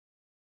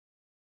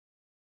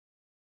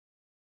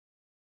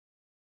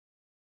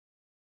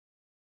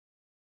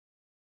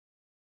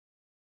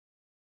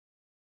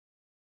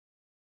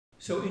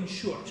So in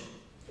short,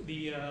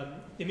 the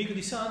Amico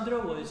di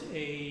Sandro was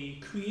a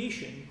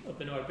creation of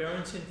Bernard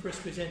Berenson,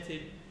 first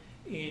presented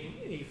in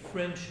a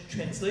French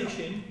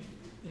translation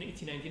in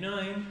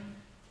 1899.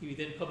 He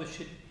then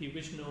published the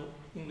original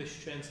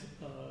English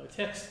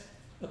text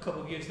a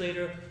couple of years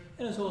later,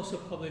 and is also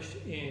published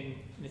in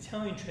an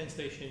Italian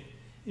translation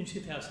in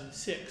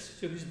 2006.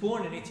 So he was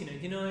born in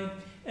 1899,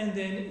 and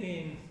then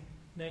in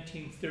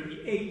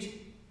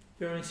 1938,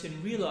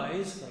 Berenson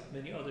realized, like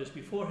many others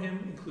before him,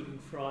 including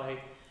Fry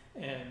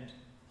and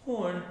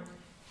Horne,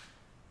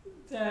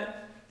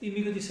 that the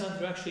Amico di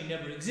Sandro actually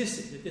never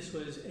existed, that this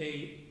was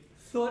a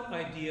thought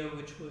idea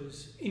which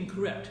was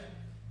incorrect.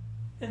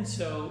 And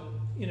so,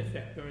 in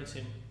effect,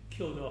 Berenson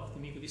killed off the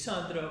Amico di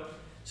Sandro,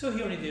 so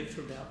he only lived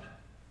for about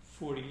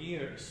 40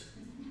 years.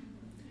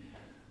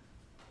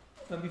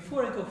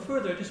 Before I go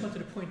further, I just wanted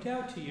to point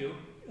out to you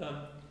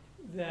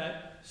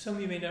that some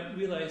of you may not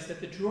realize that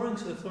the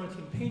drawings of the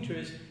Florentine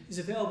painters is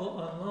available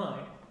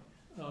online.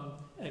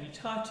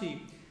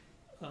 Aditati,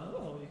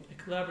 I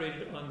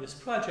collaborated on this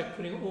project,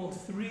 putting all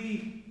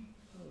three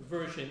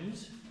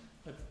versions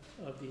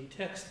of the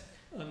text,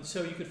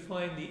 so you could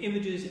find the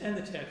images and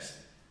the text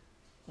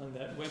on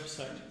that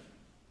website.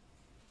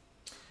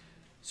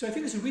 So I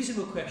think it's a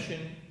reasonable question,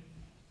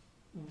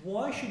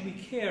 why should we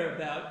care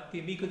about the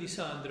Amico di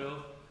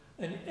Sandro,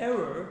 an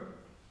error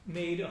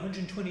made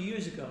 120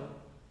 years ago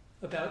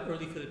about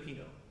early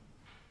Filipino?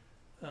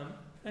 I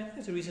think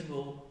that's a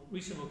reasonable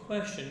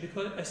question,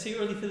 because I say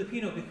early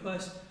Filipino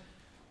because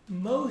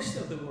most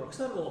of the works,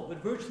 not all,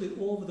 but virtually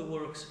all of the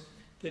works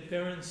that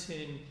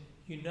Berenson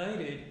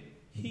united,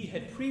 he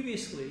had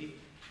previously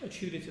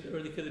attributed to the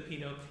early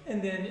Filipino,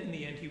 and then in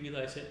the end he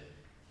realized that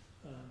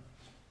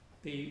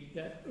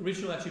that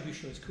original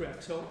attribution was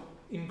correct. So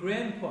in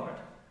grand part,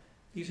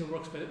 these are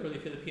works by the early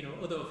Filipino,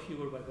 although a few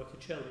were by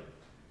Botticelli.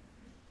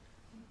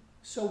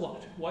 So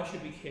what? Why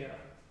should we care?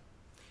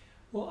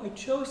 Well, I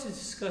chose to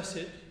discuss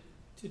it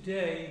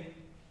today.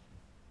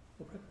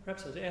 Well,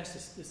 perhaps I was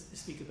asked to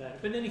speak about it,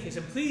 but in any case,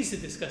 I'm pleased to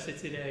discuss it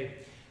today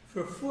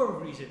for 4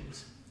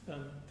 reasons,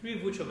 3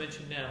 of which I'll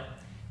mention now,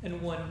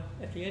 and 1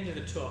 at the end of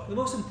the talk. The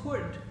most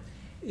important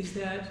is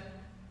that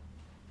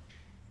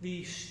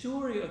the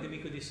story of the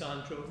Amico di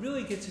Sandro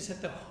really gets us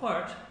at the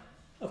heart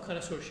of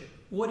connoisseurship.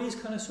 What is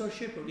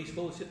connoisseurship, or at least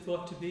what was it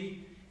thought to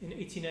be in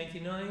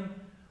 1899?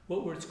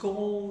 What were its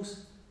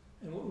goals,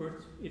 and what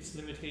were its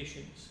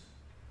limitations?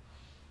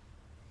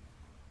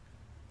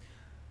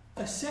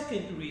 A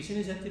second reason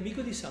is that the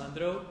Amico di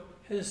Sandro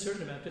has a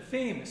certain amount of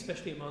fame,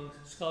 especially among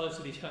scholars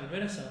of the Italian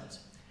Renaissance.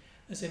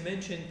 As I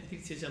mentioned,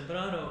 Patrizia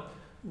Zambrano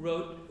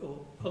wrote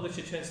or published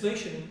a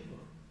translation,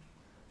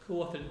 or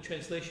co-authored a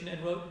translation,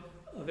 and wrote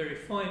a very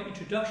fine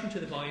introduction to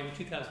the volume in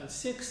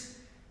 2006,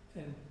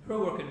 and her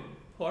work in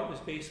part was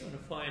based on a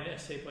fine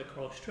essay by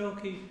Carl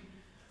Strelke.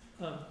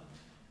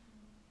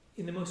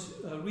 In the most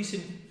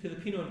recent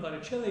Filipino and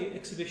Botticelli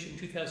exhibition in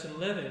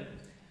 2011,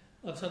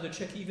 Alessandro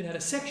Cecchi even had a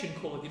section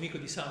called the Amico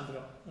di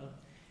Sandro.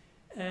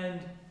 And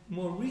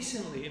more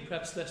recently, and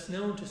perhaps less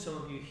known to some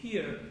of you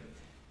here,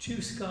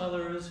 2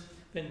 scholars,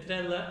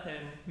 Ventrella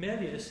and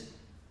Melius,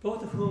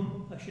 both of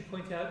whom, I should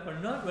point out, are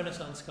not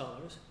Renaissance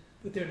scholars,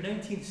 but they're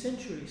 19th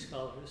century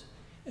scholars,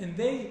 and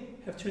they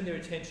have turned their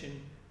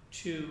attention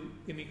to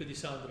the Amico di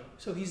Sandro.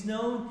 So he's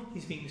known,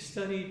 he's being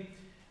studied.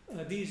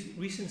 These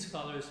recent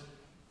scholars,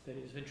 that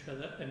is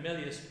Ventrella and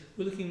Melius,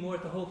 were looking more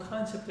at the whole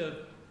concept of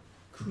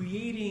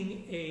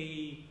creating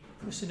a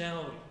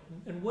personality.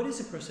 And what is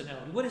a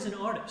personality? What is an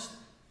artist?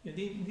 You know,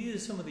 these are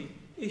some of the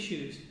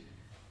issues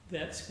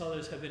that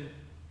scholars have been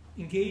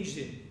engaged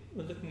in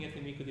when looking at the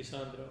Amico di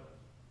Sandro.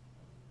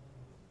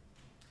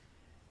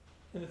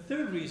 And the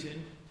third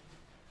reason,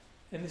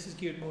 and this is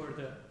geared more to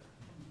the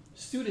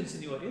students in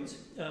the audience,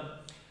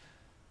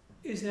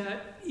 is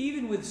that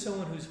even with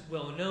someone who's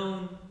well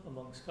known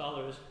among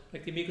scholars,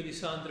 like the Amico di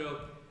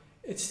Sandro,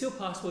 it's still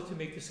possible to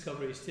make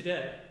discoveries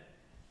today.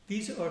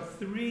 These are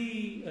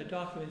 3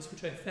 documents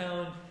which I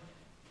found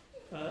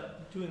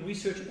doing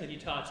research at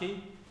Aditati,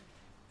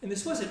 and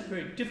this wasn't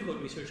very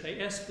difficult research. I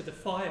asked for the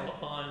file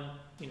on,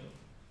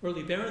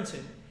 early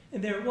Berenson,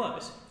 and there it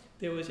was.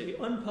 There was an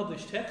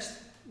unpublished text,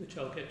 which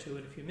I'll get to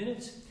in a few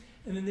minutes,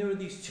 and then there were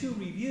these 2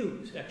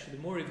 reviews, actually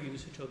more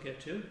reviews, which I'll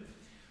get to,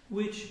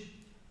 which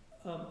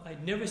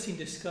I'd never seen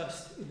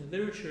discussed in the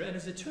literature. And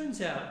as it turns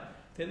out,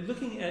 that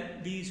looking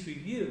at these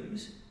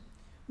reviews,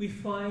 we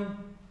find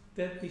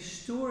that the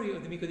story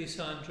of the Amico di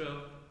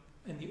Sandro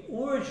and the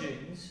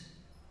origins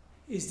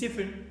is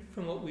different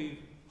from what we've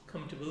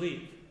come to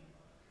believe.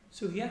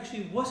 So he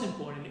actually wasn't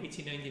born in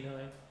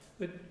 1899,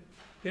 but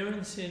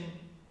Berenson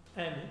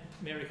and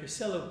Mary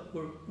Casello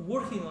were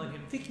working on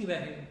him, thinking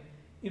about him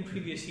in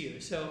previous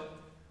years. So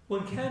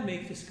one can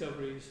make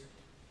discoveries,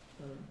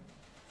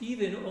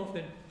 even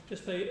often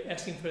just by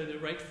asking for the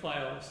right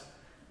files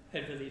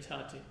at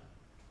Aditati.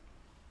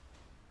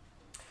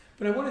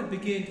 But I want to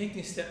begin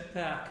taking a step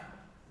back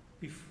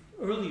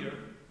earlier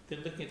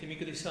than looking at the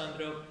Amico di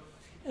Sandro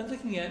and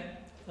looking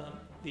at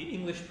the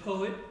English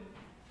poet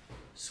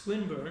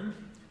Swinburne,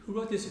 who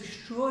wrote this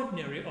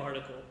extraordinary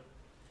article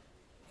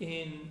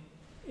in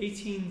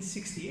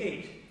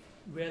 1868,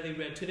 rarely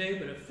read today,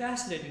 but a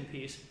fascinating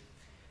piece,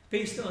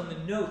 based on the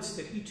notes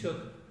that he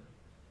took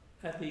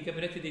at the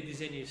Gabinetto dei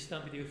Disegni e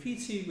Stampi di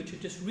Uffizi, which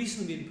had just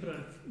recently been put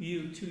on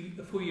view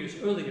 4 years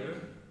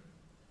earlier.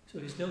 So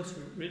his notes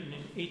were written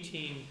in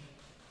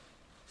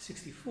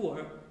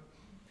 1864.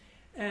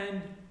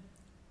 And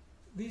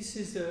this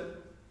is the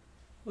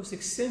most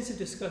extensive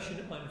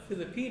discussion on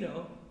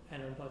Filipino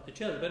and on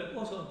Botticelli, but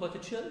also on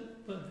Botticelli,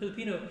 on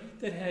Filipino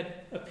that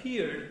had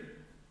appeared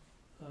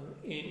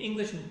in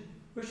English and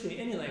virtually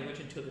any language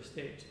until this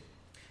date.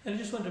 And I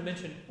just wanted to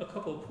mention a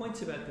couple of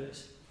points about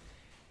this.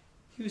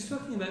 He was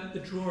talking about the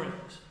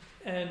drawings,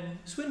 and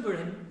Swinburne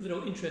had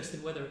little interest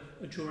in whether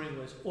a drawing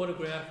was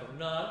autographed or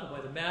not, or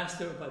by the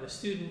master or by the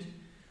student.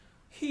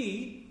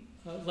 He,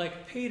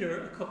 like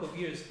Pater a couple of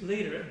years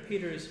later, and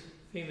Pater's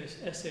famous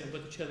essay on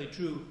Botticelli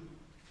drew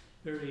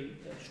very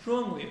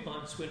strongly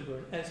upon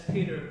Swinburne, as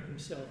Pater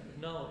himself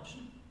acknowledged.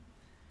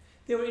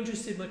 They were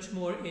interested much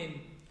more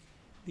in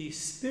the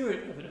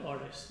spirit of an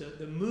artist,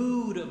 the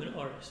mood of an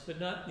artist, but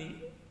not the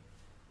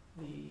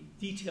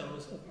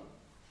details of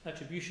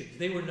attributions.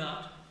 They were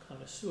not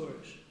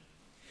connoisseurs.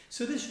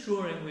 So this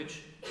drawing,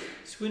 which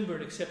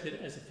Swinburne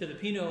accepted as a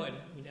Filipino, and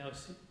we now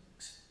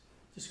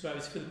describe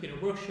as Filipino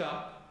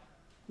workshop,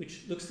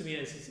 which looks to me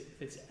as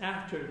if it's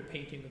after the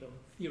painting, although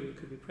theory it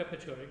could be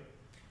preparatory,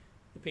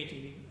 the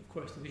painting being, of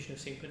course, the Vision of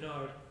St.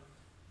 Bernard.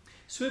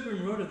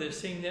 Swinburne wrote of this,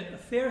 saying that a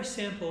fair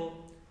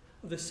sample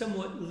of the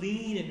somewhat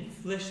lean and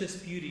fleshless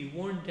beauty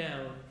worn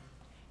down,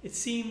 it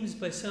seems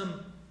by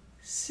some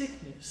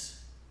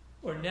sickness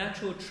or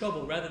natural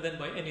trouble rather than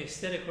by any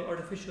aesthetic or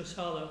artificial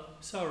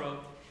sorrow,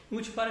 in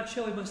which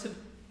Botticelli must have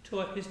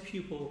taught his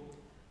pupil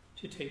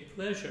to take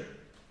pleasure.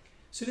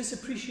 So this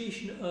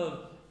appreciation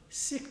of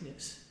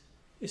sickness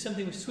is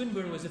something which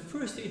Swinburne was the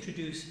first to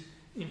introduce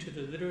into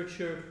the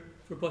literature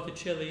for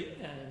Botticelli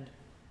and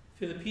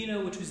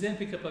Filipino, which was then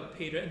picked up by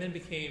Pater and then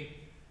became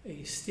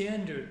a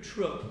standard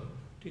trope,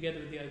 together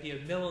with the idea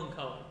of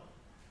melancholy.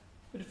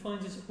 But it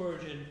finds its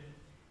origin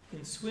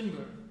in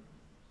Swinburne.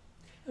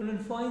 And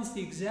one finds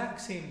the exact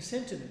same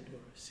sentiment, or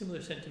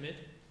similar sentiment,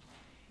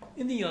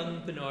 in the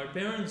young Bernard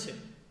Berenson.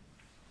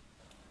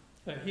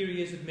 Here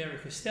he is with Mary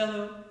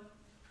Costello,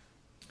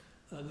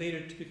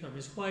 later to become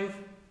his wife.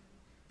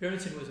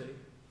 Berenson was a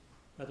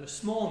rather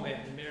small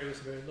man, and Mary was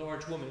a very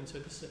large woman.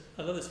 So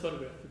I love this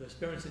photograph because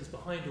Berenson's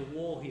behind a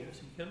wall here,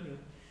 so you can't really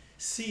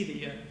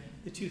see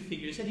the two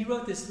figures. And he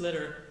wrote this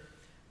letter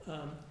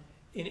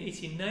in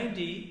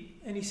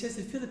 1890, and he says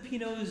that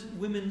Filipinos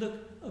women look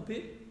a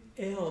bit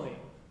ailing.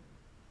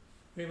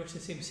 Very much the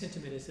same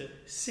sentiment as the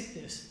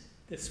sickness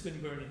that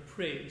Swinburne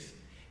praised.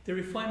 The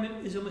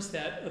refinement is almost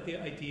that of the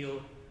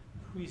ideal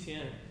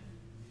Parisienne.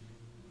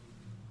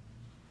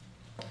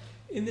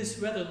 In this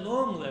rather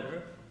long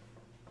letter,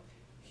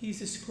 he's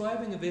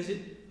describing a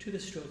visit to the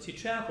Strozzi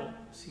Chapel,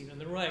 seen on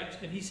the right,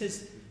 and he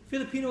says,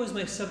 "Filipino is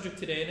my subject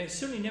today, and I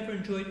certainly never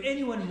enjoyed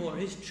anyone more.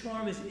 His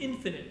charm is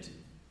infinite.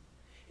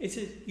 It's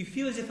you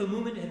feel as if a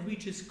movement had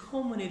reached its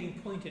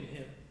culminating point in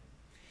him."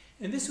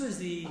 And this was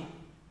the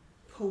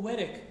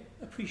poetic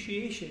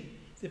appreciation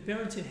that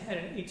Berenson had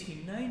in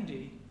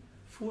 1890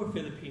 for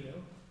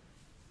Filipino.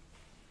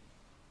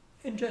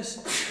 And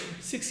just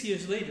 6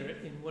 years later,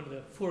 in one of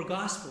the four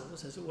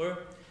Gospels, as it were,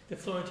 the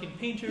Florentine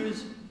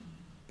painters,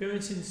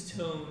 Berenson's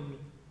tone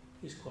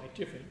is quite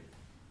different.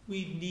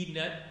 We need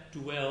not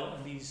dwell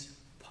on these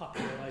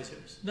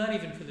popularizers, not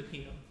even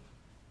Filipino,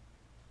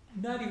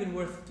 not even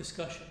worth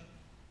discussion.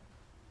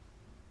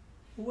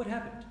 Well, what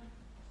happened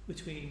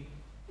between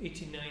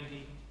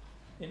 1890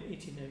 and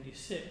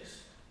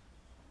 1896?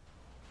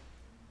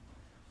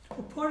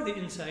 Well, part of the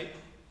insight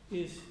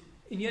is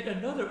in yet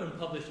another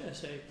unpublished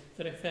essay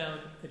that I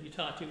found at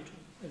Itati, which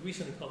I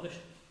recently published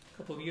a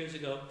couple of years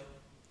ago.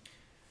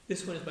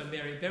 This one is by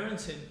Mary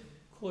Berenson,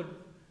 called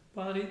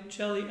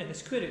Botticelli and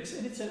His Critics,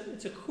 and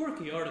it's a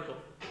quirky article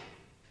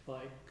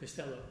by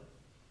Costello,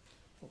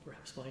 or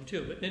perhaps mine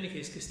too, but in any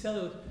case,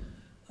 Costello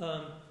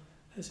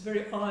has a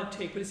very odd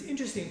take, but it's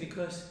interesting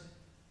because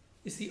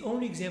it's the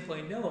only example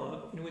I know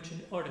of in which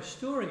an art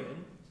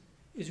historian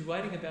is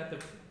writing about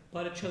the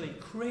Botticelli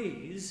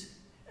craze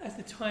at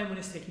the time when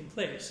it's taking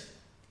place.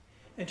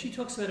 And she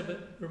talks about a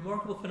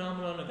remarkable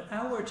phenomenon of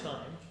our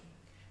time,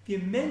 the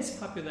immense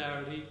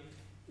popularity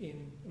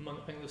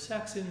among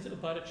Anglo-Saxons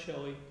of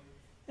Botticelli,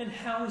 and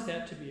how is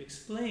that to be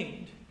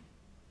explained?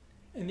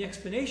 And the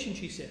explanation,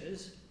 she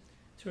says,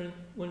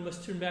 one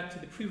must turn back to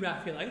the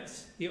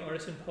pre-Raphaelites, the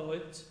artists and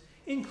poets,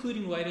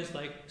 including writers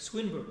like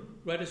Swinburne,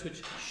 writers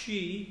which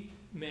she,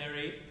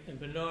 Mary, and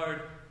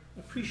Bernard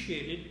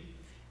appreciated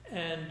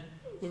and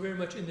were very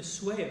much in the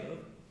sway of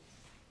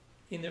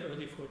in the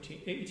early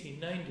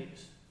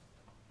 1890s.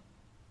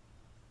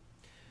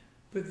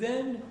 But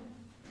then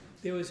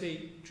there was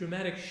a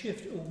dramatic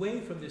shift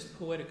away from this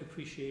poetic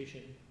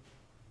appreciation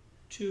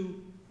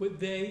to what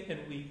they and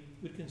we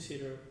would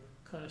consider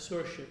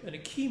connoisseurship. And a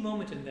key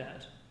moment in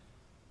that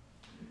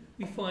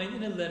we find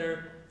in a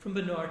letter from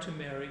Bernard to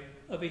Mary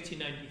of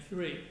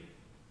 1893.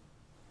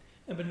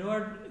 And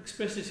Bernard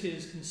expresses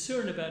his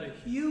concern about a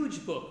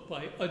huge book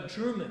by a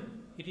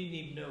German, he didn't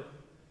even know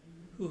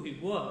who he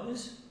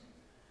was,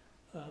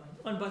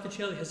 on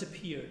Botticelli has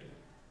appeared.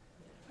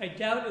 I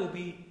doubt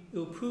it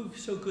will prove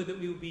so good that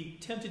we will be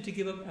tempted to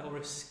give up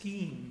our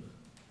scheme.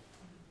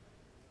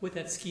 What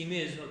that scheme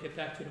is, I'll get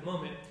back to in a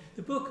moment.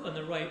 The book on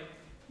the right,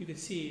 you can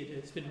see it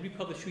has been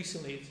republished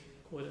recently. It's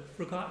called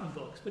Forgotten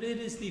Books, but it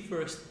is the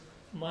first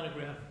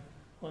monograph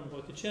on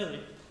Botticelli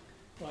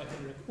by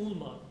Heinrich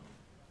Ullmann.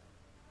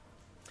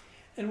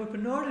 And what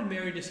Bernard and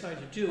Mary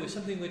decided to do is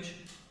something which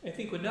I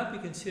think would not be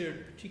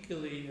considered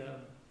particularly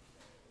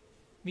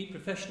meet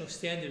professional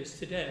standards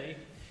today.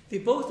 They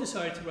both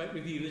decided to write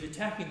reviews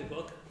attacking the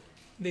book.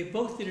 They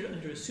both did it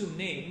under assumed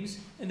names,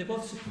 and they're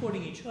both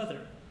supporting each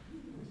other.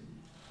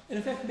 And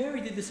in fact,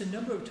 Mary did this a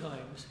number of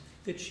times,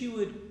 that she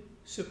would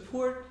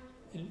support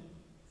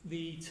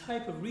the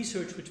type of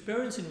research which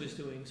Berenson was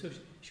doing. So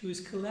she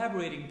was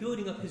collaborating,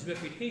 building up his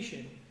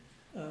reputation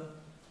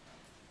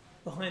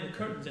behind the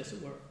curtains, as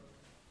it were.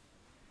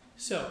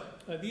 So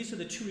these are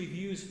the two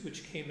reviews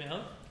which came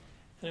out.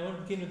 And I want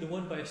to begin with the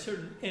one by a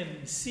certain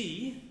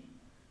MC.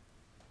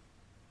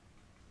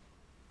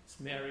 It's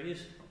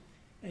Mary's.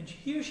 And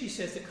here she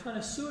says that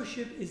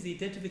connoisseurship is the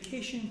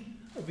identification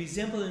of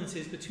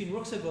resemblances between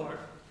works of art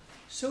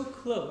so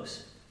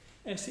close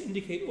as to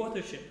indicate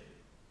authorship.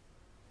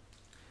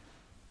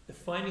 The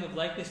finding of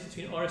likeness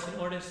between artist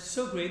and artist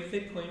so great that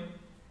they point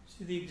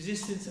to the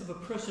existence of a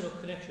personal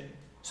connection.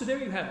 So there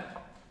you have it.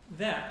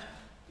 That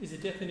is the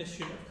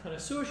definition of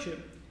connoisseurship,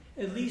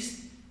 at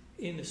least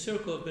in the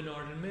circle of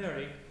Bernard and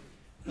Mary.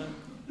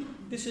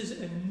 This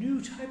is a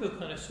new type of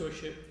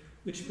connoisseurship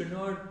which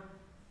Bernard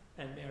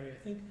and Mary, I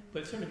think,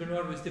 but certainly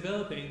Bernard was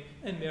developing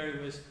and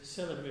Mary was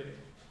celebrating.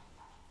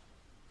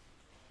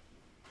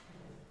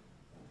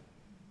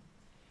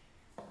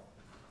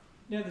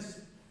 Now,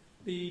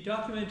 the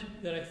document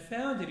that I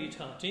found at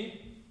Itanti,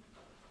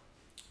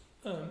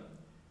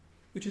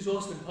 which has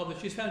also been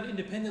published, is found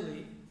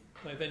independently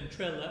by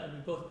Ventrella, and we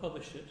both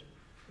published it,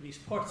 at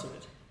least parts of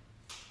it.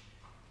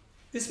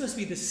 This must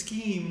be the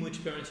scheme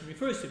which Berenson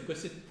refers to,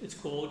 because it's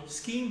called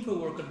Scheme for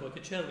Work on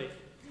Botticelli.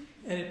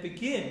 And it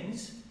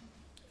begins,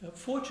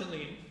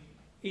 fortunately,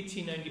 in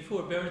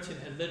 1894, Berenson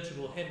had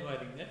legible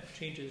handwriting. That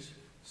changes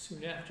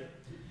soon after.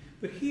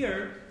 But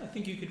here, I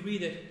think you could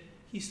read that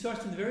he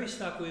starts at the very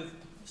top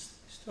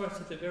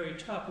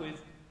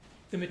with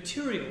the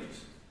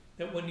materials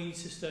that one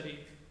needs to study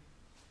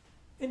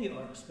any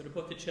artist, but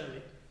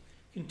Botticelli.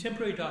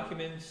 Contemporary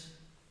documents,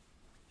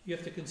 you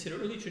have to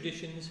consider early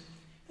traditions,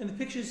 and the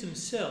pictures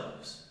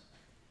themselves.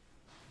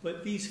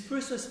 But these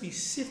first must be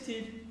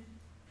sifted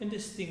and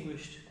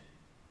distinguished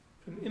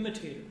from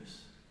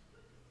imitators.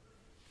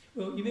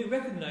 Well, you may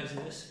recognize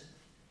this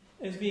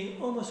as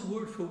being almost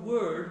word for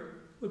word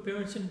what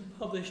Berenson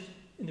published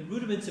in the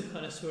Rudiments of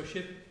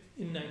Connoisseurship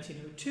in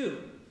 1902,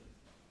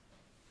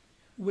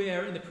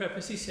 where in the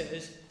preface he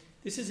says,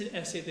 this is an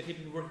essay that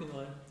he'd been working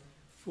on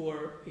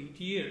for 8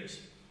 years.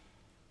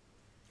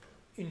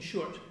 In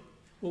short,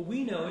 what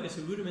we know as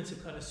the Rudiments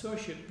of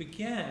Connoisseurship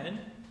began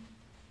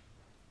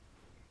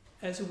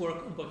as a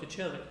work on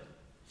Botticelli.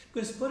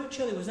 Because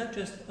Botticelli was not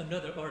just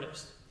another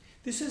artist.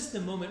 This is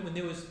the moment when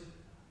there was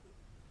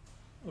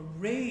a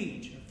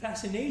rage, a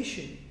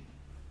fascination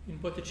in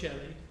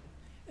Botticelli,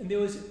 and there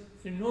was an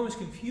enormous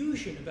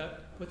confusion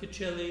about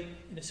Botticelli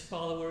and his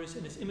followers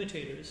and his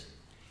imitators.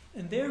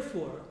 And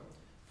therefore,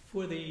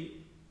 for the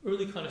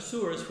early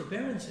connoisseurs, for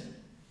Berenson,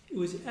 it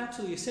was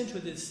absolutely essential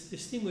to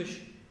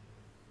distinguish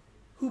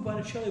who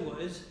Botticelli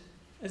was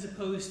as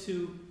opposed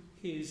to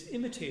his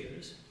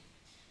imitators.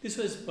 This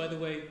was, by the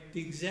way,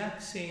 the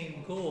exact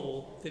same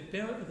goal that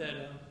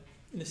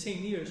in the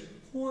same years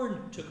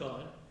Horne took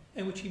on,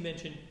 and which he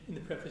mentioned in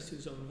the preface to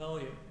his own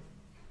volume.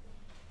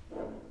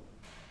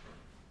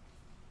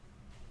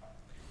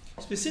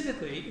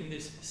 Specifically, in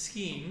this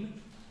scheme,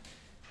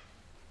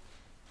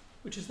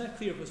 which is not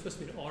clear if it was supposed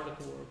to be an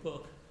article or a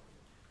book,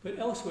 but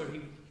elsewhere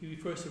he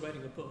refers to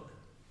writing a book.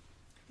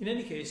 In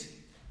any case,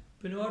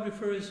 Bernard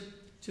refers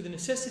to the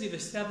necessity of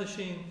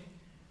establishing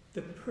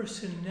the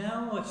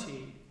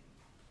personality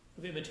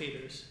of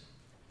imitators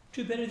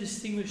to better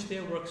distinguish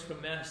their works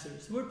from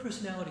masters. The word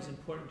personality is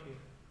important here.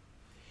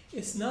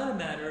 It's not a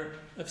matter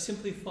of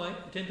simply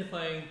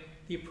identifying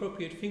the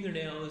appropriate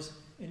fingernails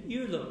and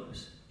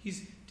earlobes.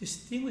 He's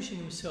distinguishing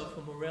himself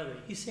from Morelli.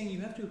 He's saying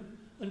you have to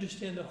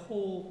understand the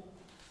whole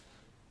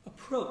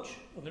approach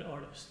of an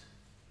artist.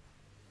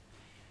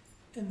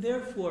 And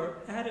therefore,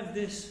 out of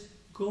this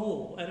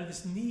goal, out of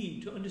this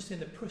need to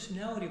understand the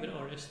personality of an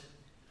artist,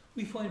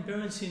 we find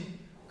Berenson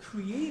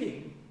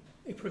creating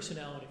a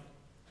personality.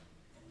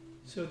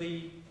 So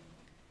the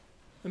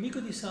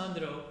Amico di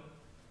Sandro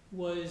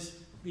was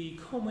the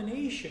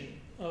culmination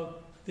of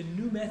the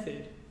new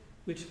method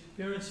which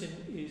Berenson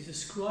is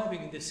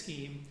describing in this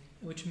scheme,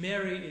 and which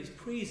Mary is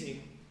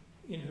praising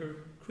in her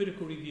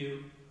critical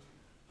review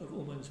of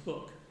Ullmann's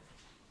book.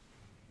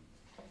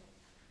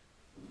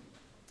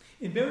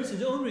 In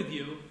Berenson's own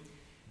review,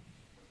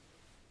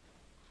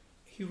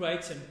 he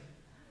writes, and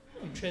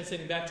I'm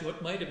translating back to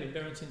what might have been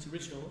Berenson's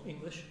original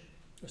English,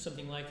 or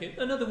something like it.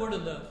 Another word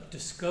on the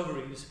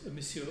discoveries of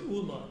Monsieur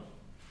Ullmann.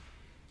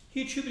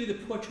 He attributed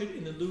the portrait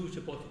in the Louvre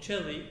to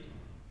Botticelli,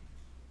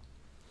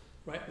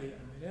 rightly,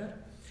 I might add.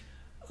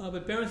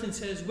 But Berenson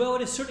says, well,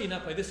 it is certainly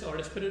not by this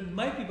artist, but it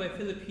might be by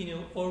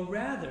Filippino, or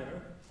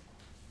rather,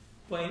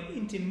 by an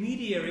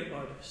intermediary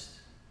artist,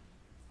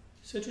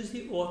 such as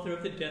the author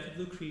of The Death of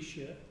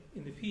Lucretia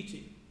in the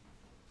Pitti.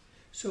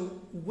 So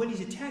when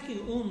he's attacking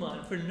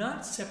Ullmann for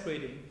not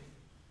separating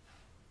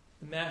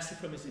the master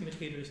from his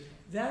imitators,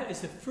 that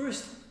is the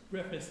first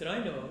reference that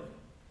I know of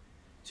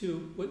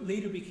to what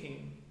later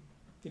became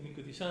the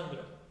Amico di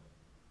Sandro.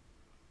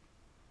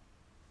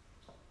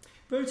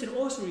 Berenson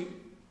also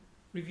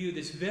reviewed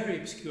this very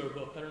obscure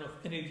book. I don't know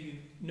if any of you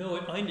know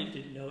it. I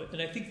didn't know it.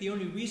 And I think the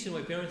only reason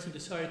why Berenson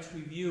decided to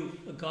review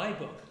a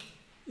guidebook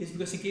is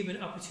because it gave him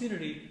an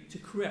opportunity to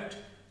correct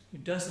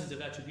dozens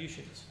of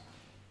attributions.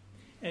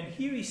 And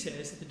here he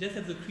says that The Death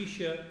of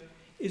Lucretia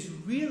is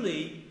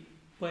really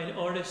by an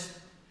artist,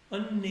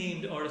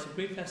 unnamed artist of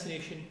great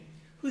fascination,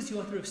 who is the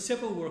author of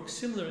several works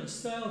similar in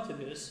style to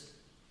this,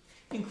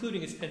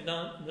 including its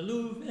pendant in the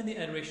Louvre and the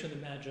Adoration of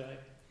the Magi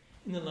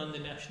in the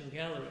London National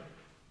Gallery.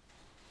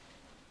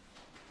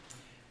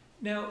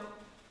 Now,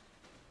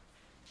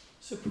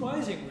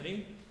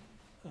 surprisingly,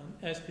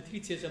 as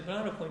Patrizia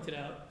Zambrano pointed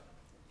out,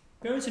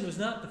 Berenson was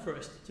not the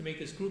first to make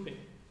this grouping.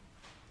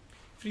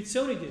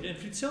 Frizzoni did, and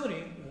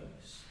Frizzoni,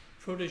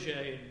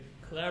 protege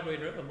and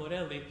collaborator of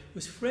Morelli,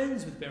 was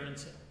friends with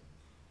Berenson.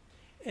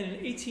 And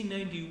in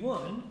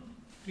 1891,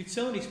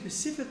 Frizzoni,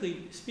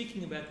 specifically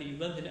speaking about the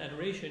London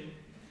Adoration,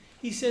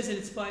 he says that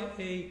it's by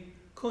a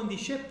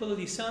condiscepolo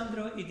di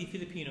Sandro e di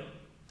Filippino,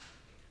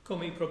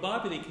 come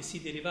probabile che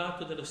sia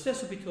derivato dallo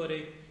stesso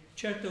pittore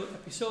certo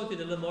episodio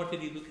della morte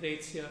di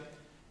Lucrezia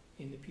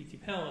in the Pitti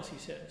Palace, he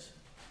says.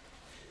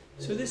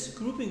 So this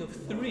grouping of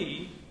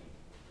three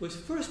was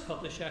first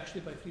published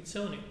actually by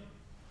Frizzoni.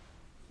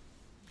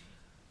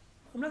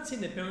 I'm not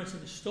saying that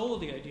Berenson stole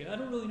the idea. I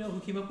don't really know who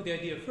came up with the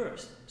idea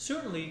first.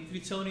 Certainly,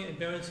 Frizzoni and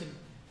Berenson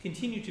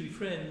continued to be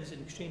friends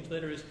and exchange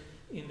letters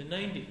in the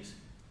 90s.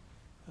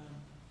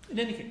 In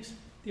any case,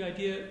 the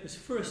idea was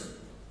first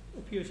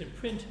appears in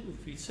print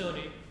with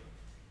Frizzoni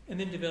and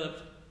then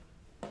developed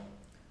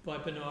by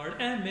Bernard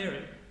and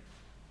Mary.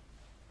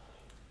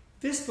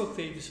 This book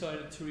they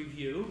decided to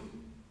review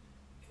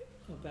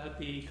about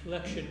the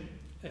collection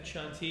at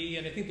Chantilly,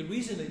 and I think the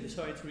reason they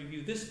decided to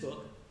review this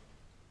book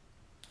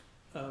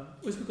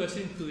was because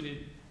it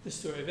included the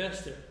story of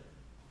Esther,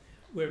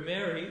 where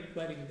Mary,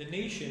 writing in The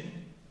Nation,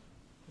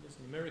 it was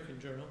an American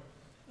journal,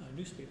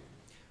 newspaper,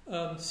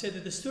 said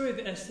that the story of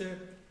Esther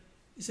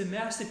is a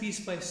masterpiece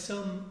by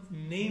some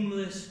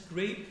nameless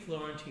great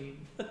Florentine,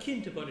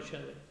 akin to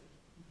Botticelli.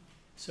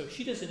 So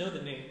she doesn't know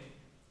the name,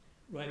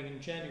 writing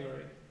in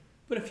January.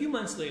 But a few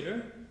months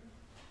later,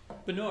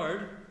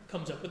 Bernard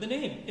comes up with a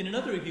name in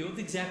another review of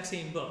the exact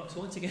same book. So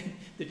once again,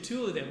 the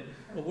two of them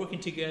are working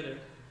together,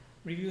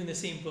 reviewing the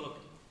same book,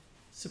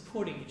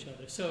 supporting each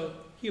other. So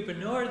here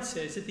Bernard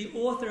says that the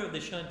author of the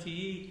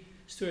Chantilly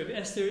story of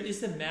Esther is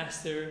the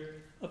master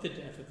of The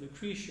Death of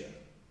Lucretia.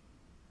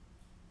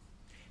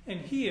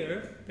 And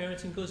here,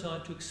 Berenson goes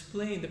on to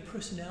explain the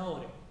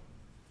personality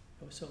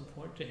that was so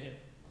important to him.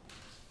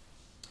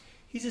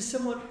 He's a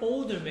somewhat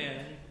older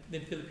man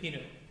than Filippino.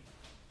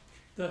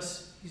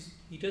 Thus,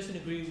 he doesn't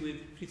agree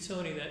with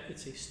Frizzoni that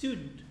it's a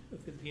student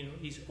of Filippino.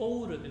 He's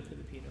older than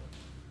Filippino.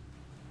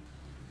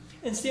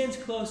 And stands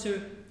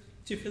closer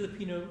to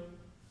Filippino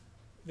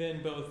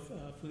than both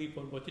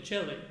Filippo and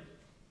Botticelli.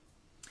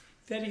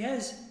 That he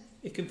has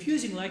a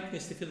confusing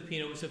likeness to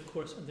Filippino is, of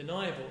course,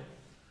 undeniable.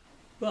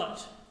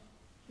 But,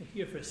 and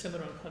here for a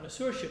seminar on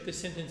connoisseurship, this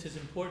sentence is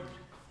important.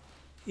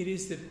 It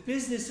is the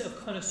business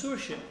of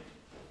connoisseurship,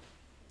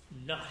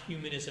 not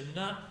humanism,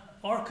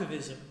 not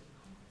archivism,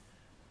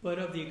 but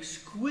of the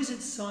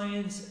exquisite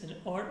science and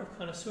art of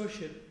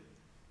connoisseurship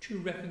to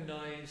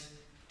recognize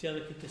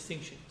delicate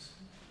distinctions.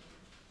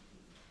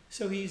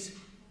 So he's,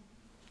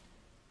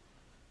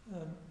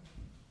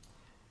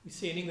 we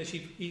say in English,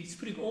 he's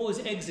putting all his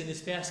eggs in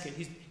this basket.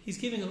 He's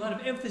giving a lot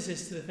of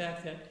emphasis to the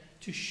fact that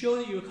to show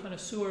that you're a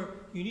connoisseur,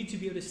 you need to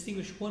be able to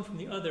distinguish one from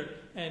the other.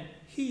 And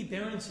he,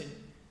 Berenson,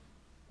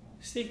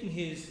 staking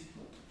his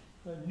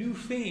new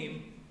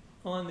fame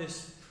on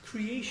this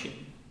creation,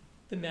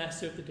 the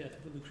master of the death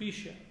of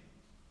Lucretia.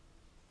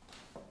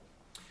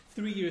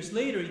 3 years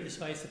later, he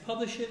decides to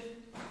publish it,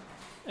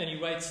 and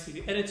he writes to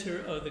the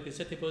editor of the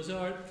Gazzetta des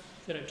Beaux-Arts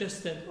that I've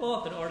just sent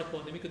off an article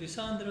on Amico di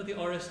Sandro, the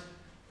artist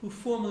who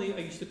formerly I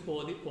used to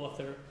call the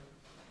author,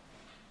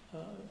 the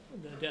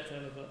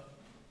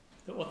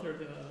author of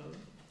the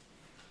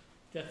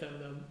death of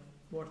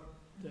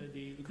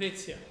the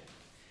Lucrezia.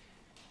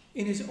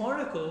 In his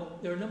article,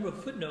 there are a number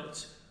of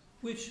footnotes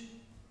which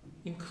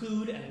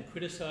include and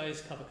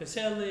criticize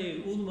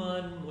Cavacaselli,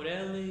 Ullmann,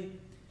 Morelli,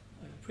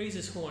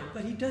 praises Horne,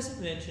 but he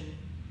doesn't mention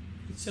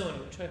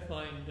Frizzoni, which I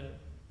find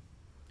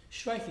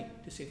striking,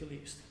 to say the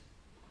least.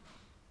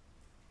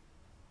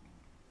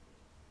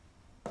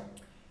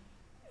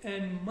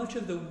 And much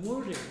of the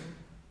wording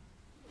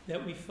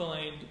that we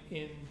find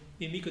in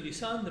the Amico di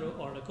Sandro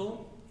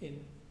article in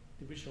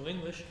the original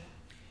English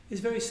is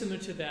very similar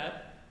to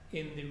that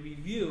in the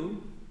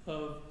review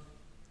of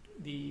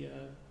the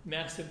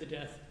Master of the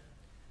Death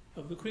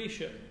of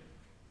Lucretia.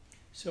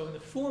 So in the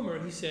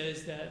former, he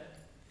says that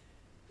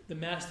the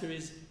master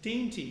is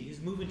dainty, his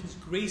movement is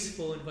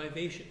graceful and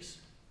vivacious.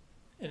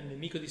 And in the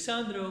Amico di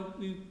Sandro,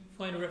 we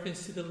find a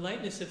reference to the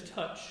lightness of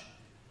touch,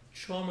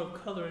 charm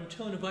of color and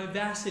tone, a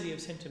vivacity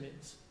of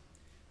sentiments,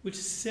 which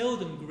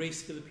seldom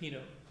grace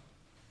Filippino,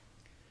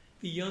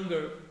 the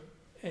younger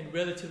and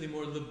relatively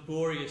more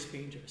laborious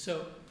painter.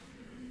 So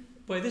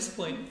by this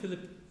point,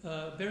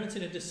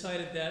 Berenson had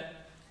decided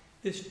that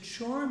this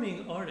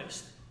charming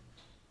artist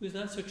was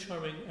not so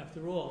charming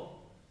after all,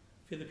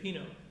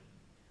 Filippino.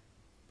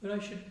 But I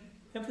should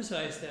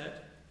emphasize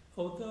that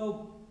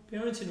although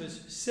Berenson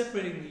was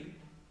separating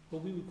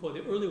what we would call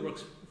the early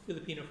works of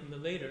Filippino from the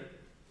later,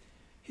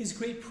 his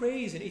great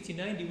praise in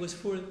 1890 was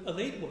for a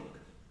late work,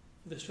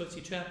 for the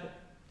Strozzi Chapel.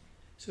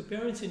 So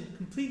Berenson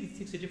completely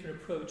takes a different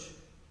approach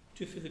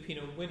to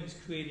Filippino when he's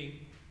creating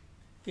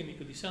the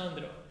Amico di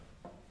Sandro.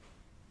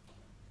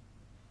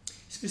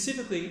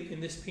 Specifically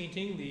in this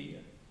painting, the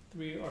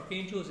Three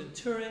Archangels in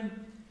Turin,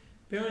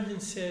 Berenson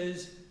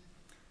says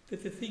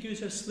that the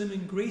figures are slim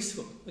and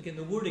graceful. Again,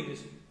 the wording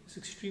is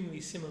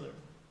extremely similar.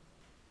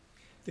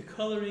 The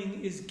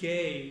coloring is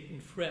gay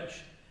and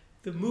fresh.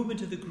 The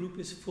movement of the group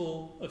is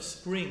full of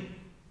spring.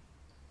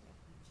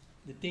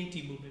 The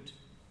dainty movement,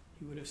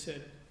 he would have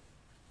said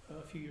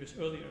a few years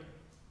earlier.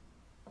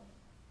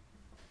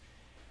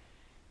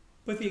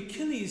 But the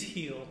Achilles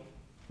heel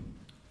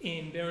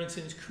in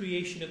Berenson's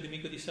creation of the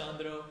Amico di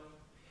Sandro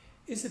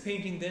is the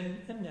painting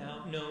then and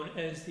now known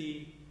as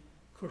the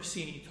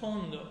Corsini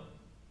Tondo.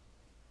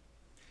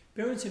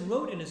 Berenson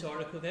wrote in his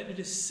article that it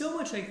is so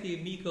much like the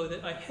Amico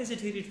that I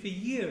hesitated for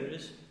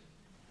years,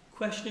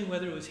 questioning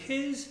whether it was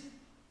his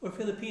or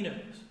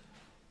Filippino's.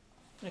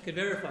 I could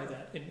verify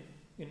that.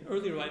 In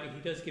earlier writing,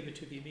 he does give it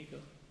to the Amico.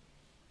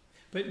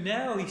 But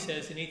now, he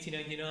says in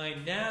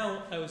 1899,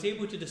 now I was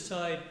able to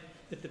decide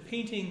that the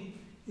painting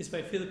is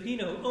by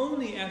Filippino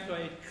only after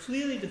I had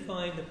clearly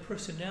defined the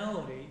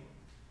personality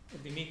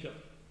of the Amico.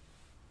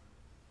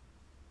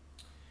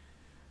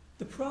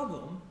 The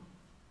problem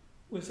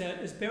was that,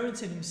 as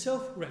Berenson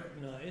himself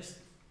recognized,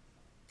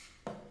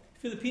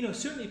 Filippino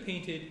certainly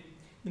painted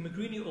the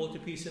Magrini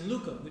altarpiece in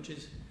Lucca, which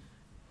is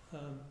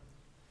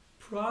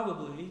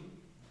probably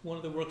one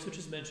of the works which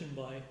is mentioned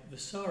by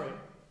Vasari.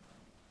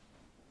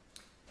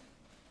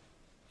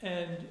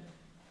 And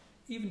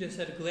even just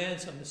at a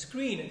glance on the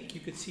screen, I think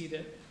you could see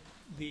that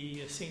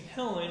the St.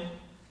 Helen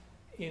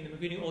in the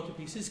Magrini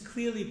altarpiece is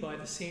clearly by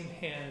the same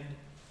hand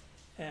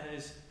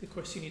as the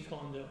Corsini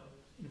Tondo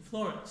in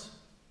Florence.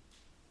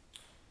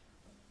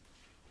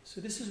 So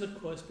this is what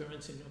caused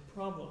Berenson no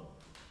problem.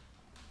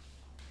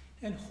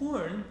 And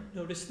Horne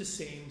noticed the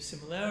same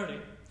similarity.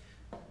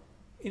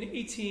 In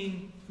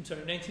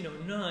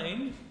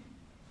 1909,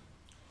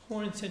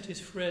 Horne sent his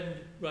friend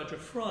Roger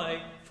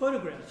Fry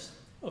photographs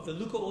of the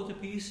Lucca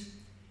altarpiece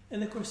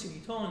and the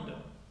Corsini Tondo.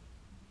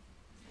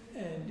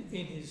 And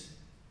in his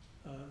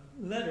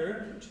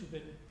letter, which had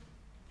been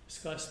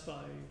discussed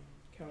by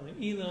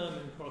Caroline Elam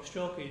and Carl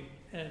Strelke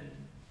and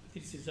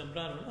Patrizia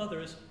Zambrano and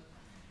others,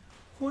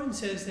 Horne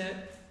says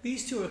that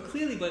these two are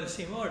clearly by the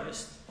same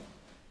artist,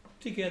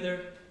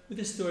 together with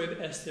the story of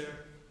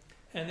Esther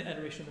and the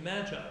Adoration of the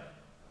Magi.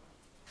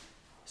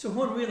 So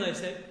Horne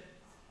realized that,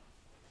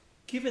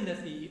 given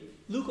that the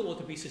Lucca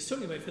altarpiece is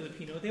certainly by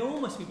Filippino, they all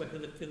must be by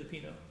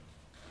Filippino.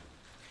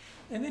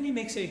 And then he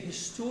makes a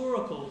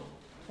historical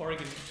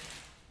argument,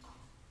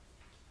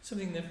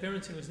 something that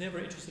Berenson was never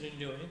interested in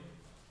doing.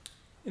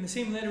 In the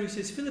same letter, he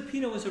says,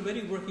 Filippino was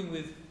already working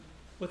with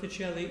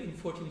Botticelli in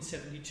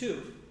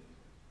 1472.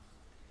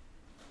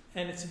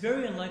 And it's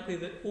very unlikely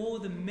that all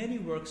the many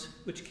works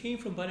which came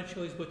from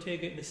Botticelli's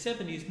bottega in the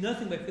 70s,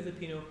 nothing by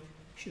Filippino,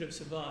 should have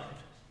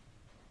survived.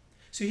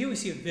 So here we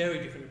see a very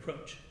different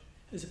approach.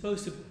 As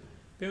opposed to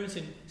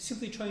Berenson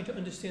simply trying to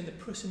understand the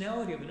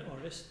personality of an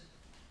artist,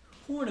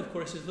 Horne, of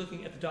course, is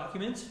looking at the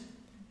documents,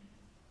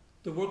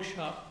 the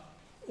workshop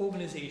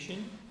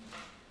organization,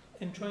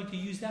 and trying to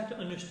use that to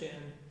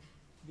understand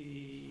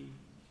the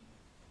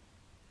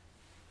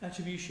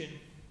attribution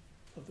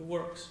of the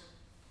works.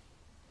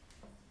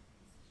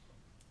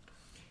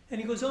 And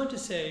he goes on to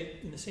say,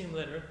 in the same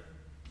letter,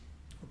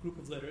 or group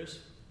of letters,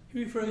 he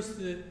refers to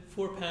the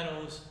 4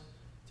 panels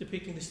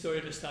depicting the story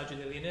of the Stagio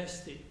degli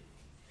Onesti.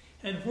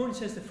 And Horne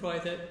says to Fry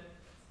that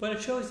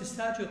Botticelli's the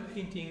Stagio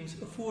paintings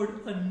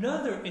afford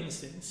another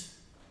instance,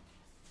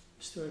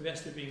 the story of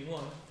Esther being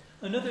one,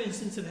 another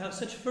instance of how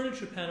such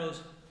furniture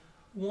panels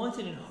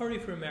wanted in hurry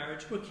for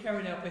marriage were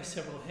carried out by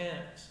several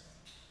hands.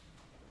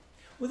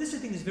 Well, this I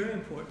think is very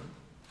important,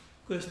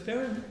 because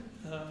Berenson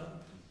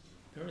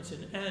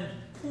and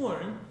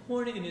Horne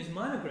in his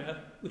monograph,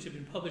 which had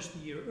been published the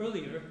year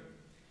earlier,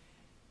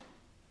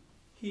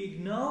 he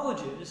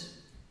acknowledges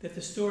that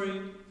the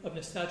story of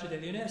the Stagio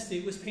degli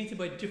Onesti was painted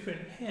by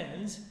different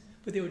hands,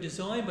 but they were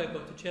designed by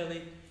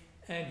Botticelli,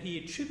 and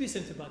he attributes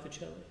them to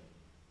Botticelli.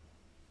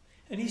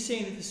 And he's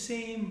saying that the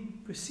same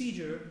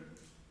procedure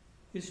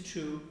is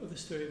true of the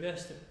story of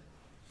Esther.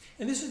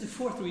 And this is the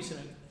fourth reason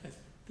I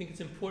think it's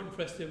important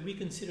for us to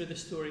reconsider the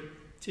story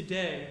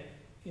today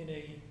in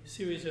a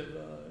series of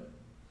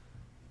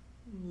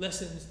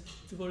lessons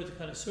devoted to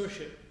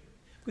connoisseurship.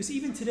 Because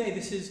even today,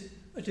 this is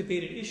a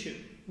debated issue.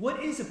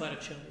 What is a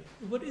Botticelli?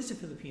 What is a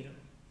Filipino?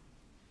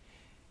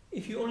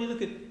 If you only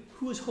look at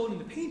who is holding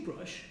the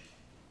paintbrush,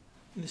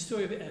 in the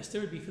story of Esther,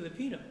 it would be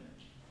Filipino.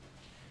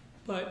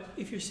 But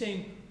if you're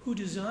saying who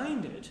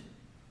designed it,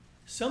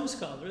 some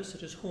scholars,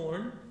 such as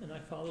Horne, and I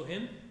follow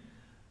him,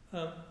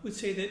 would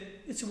say that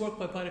it's a work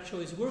by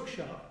Botticelli's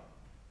workshop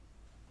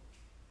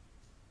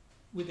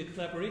with the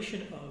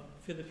collaboration of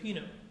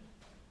Filipino.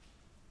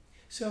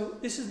 So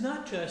this is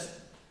not just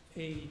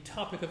a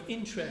topic of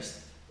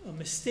interest, a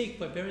mistake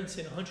by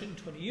Berenson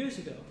 120 years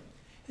ago.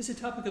 It's a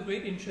topic of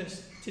great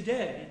interest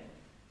today,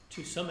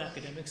 to some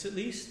academics at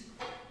least,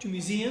 to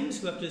museums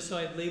who have to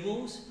decide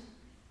labels,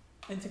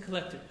 and to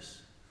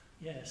collectors.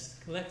 Yes,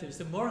 collectors.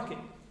 The market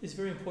is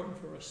very important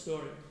for our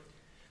story.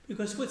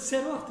 Because what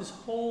set off this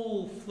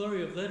whole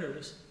flurry of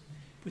letters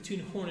between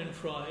Horne and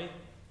Fry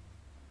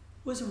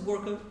was a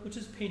work which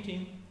is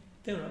painting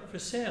that went up for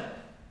sale.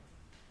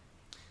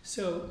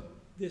 So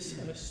this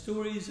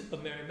Stories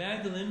of Mary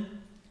Magdalene,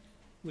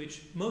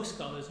 which most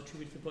scholars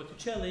attribute to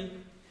Botticelli,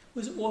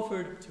 was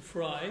offered to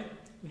Fry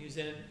when he was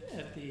then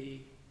at the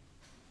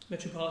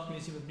Metropolitan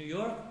Museum of New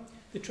York.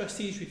 The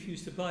trustees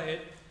refused to buy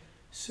it,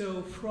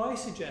 so Fry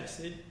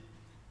suggested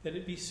that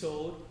it be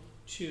sold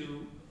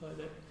to,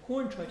 that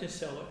Horne tried to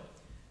sell it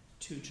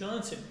to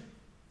Johnson.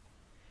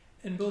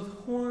 And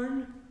both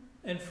Horne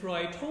and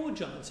Fry told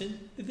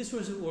Johnson that this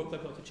was a work by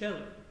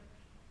Botticelli.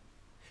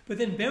 But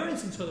then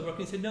Berenson saw the work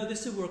and he said, no,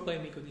 this is a work by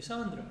Amico di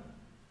Sandro.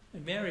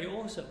 And Mary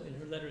also, in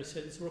her letter,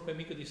 said it's a work by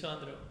Amico di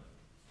Sandro.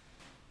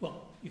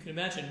 Well, you can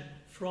imagine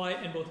Fry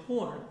and both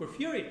Horne were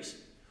furious.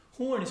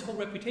 Horne, his whole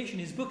reputation,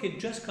 his book had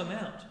just come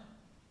out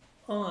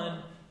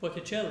on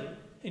Botticelli,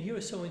 and here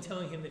was someone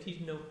telling him that he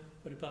didn't know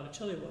what a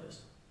Botticelli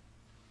was.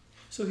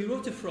 So he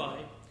wrote to Fry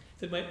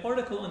that my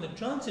article on the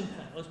Johnson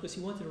panels, because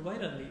he wanted to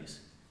write on these,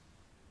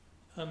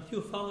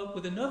 he'll follow up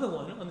with another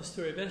one on the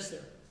story of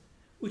Esther,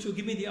 which will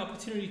give me the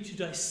opportunity to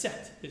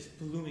dissect this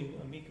blooming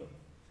Amico.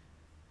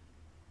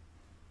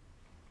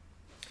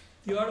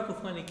 The article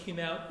finally came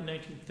out in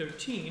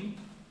 1913,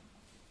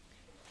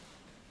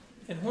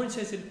 and Horne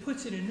says it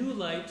puts in a new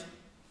light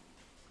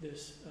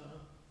this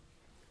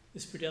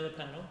predella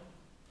panel,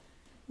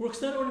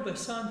 works not only by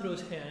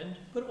Sandro's hand,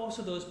 but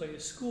also those by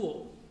his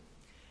school.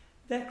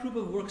 That group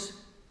of works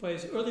by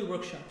his early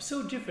workshop,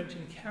 so different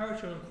in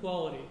character and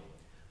quality,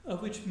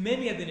 of which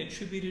many have been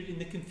attributed in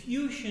the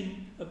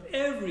confusion of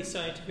every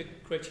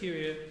scientific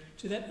criteria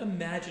to that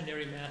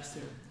imaginary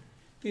master,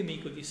 the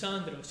Amico di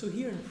Sandro. So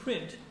here in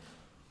print,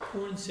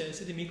 Horne says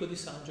that Amico di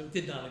Sandro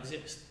did not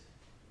exist.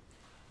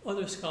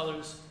 Other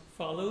scholars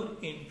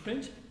followed in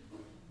print,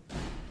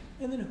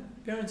 and then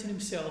Berenson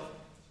himself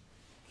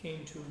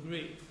came to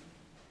agree.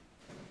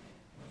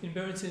 In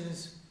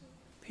Berenson's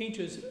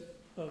Painters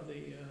of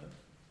the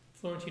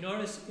Florentine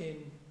Artists in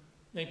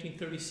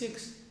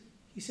 1936,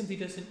 he simply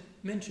doesn't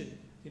mention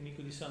the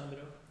Amico di Sandro.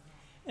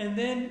 And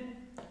then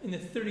in the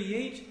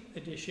 38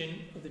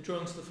 edition of the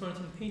Drawings of the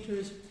Florentine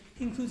Painters,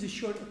 he includes a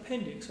short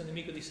appendix on the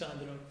Amico di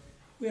Sandro,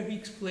 where he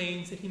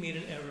explains that he made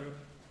an error.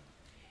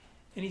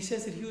 And he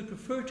says that he would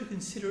prefer to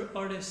consider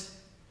artists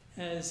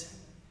as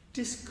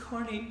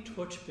discarnate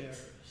torchbearers,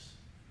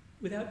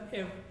 without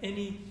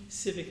any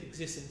civic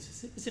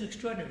existence. It's an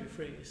extraordinary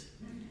phrase.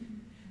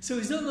 So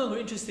he's no longer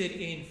interested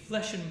in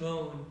flesh and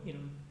bone,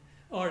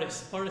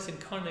 artists in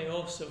carne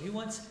also. He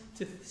wants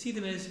to see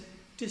them as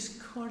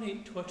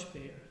discarnate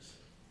torchbearers.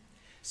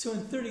 So in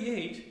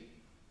 38,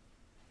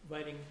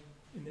 writing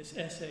in this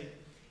essay,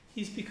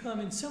 he's become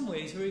in some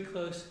ways very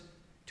close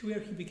to where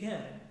he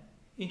began,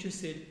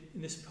 interested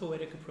in this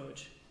poetic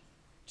approach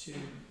to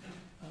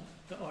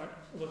the art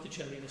of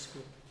Botticelli in the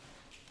school.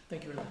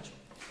 Thank you very much.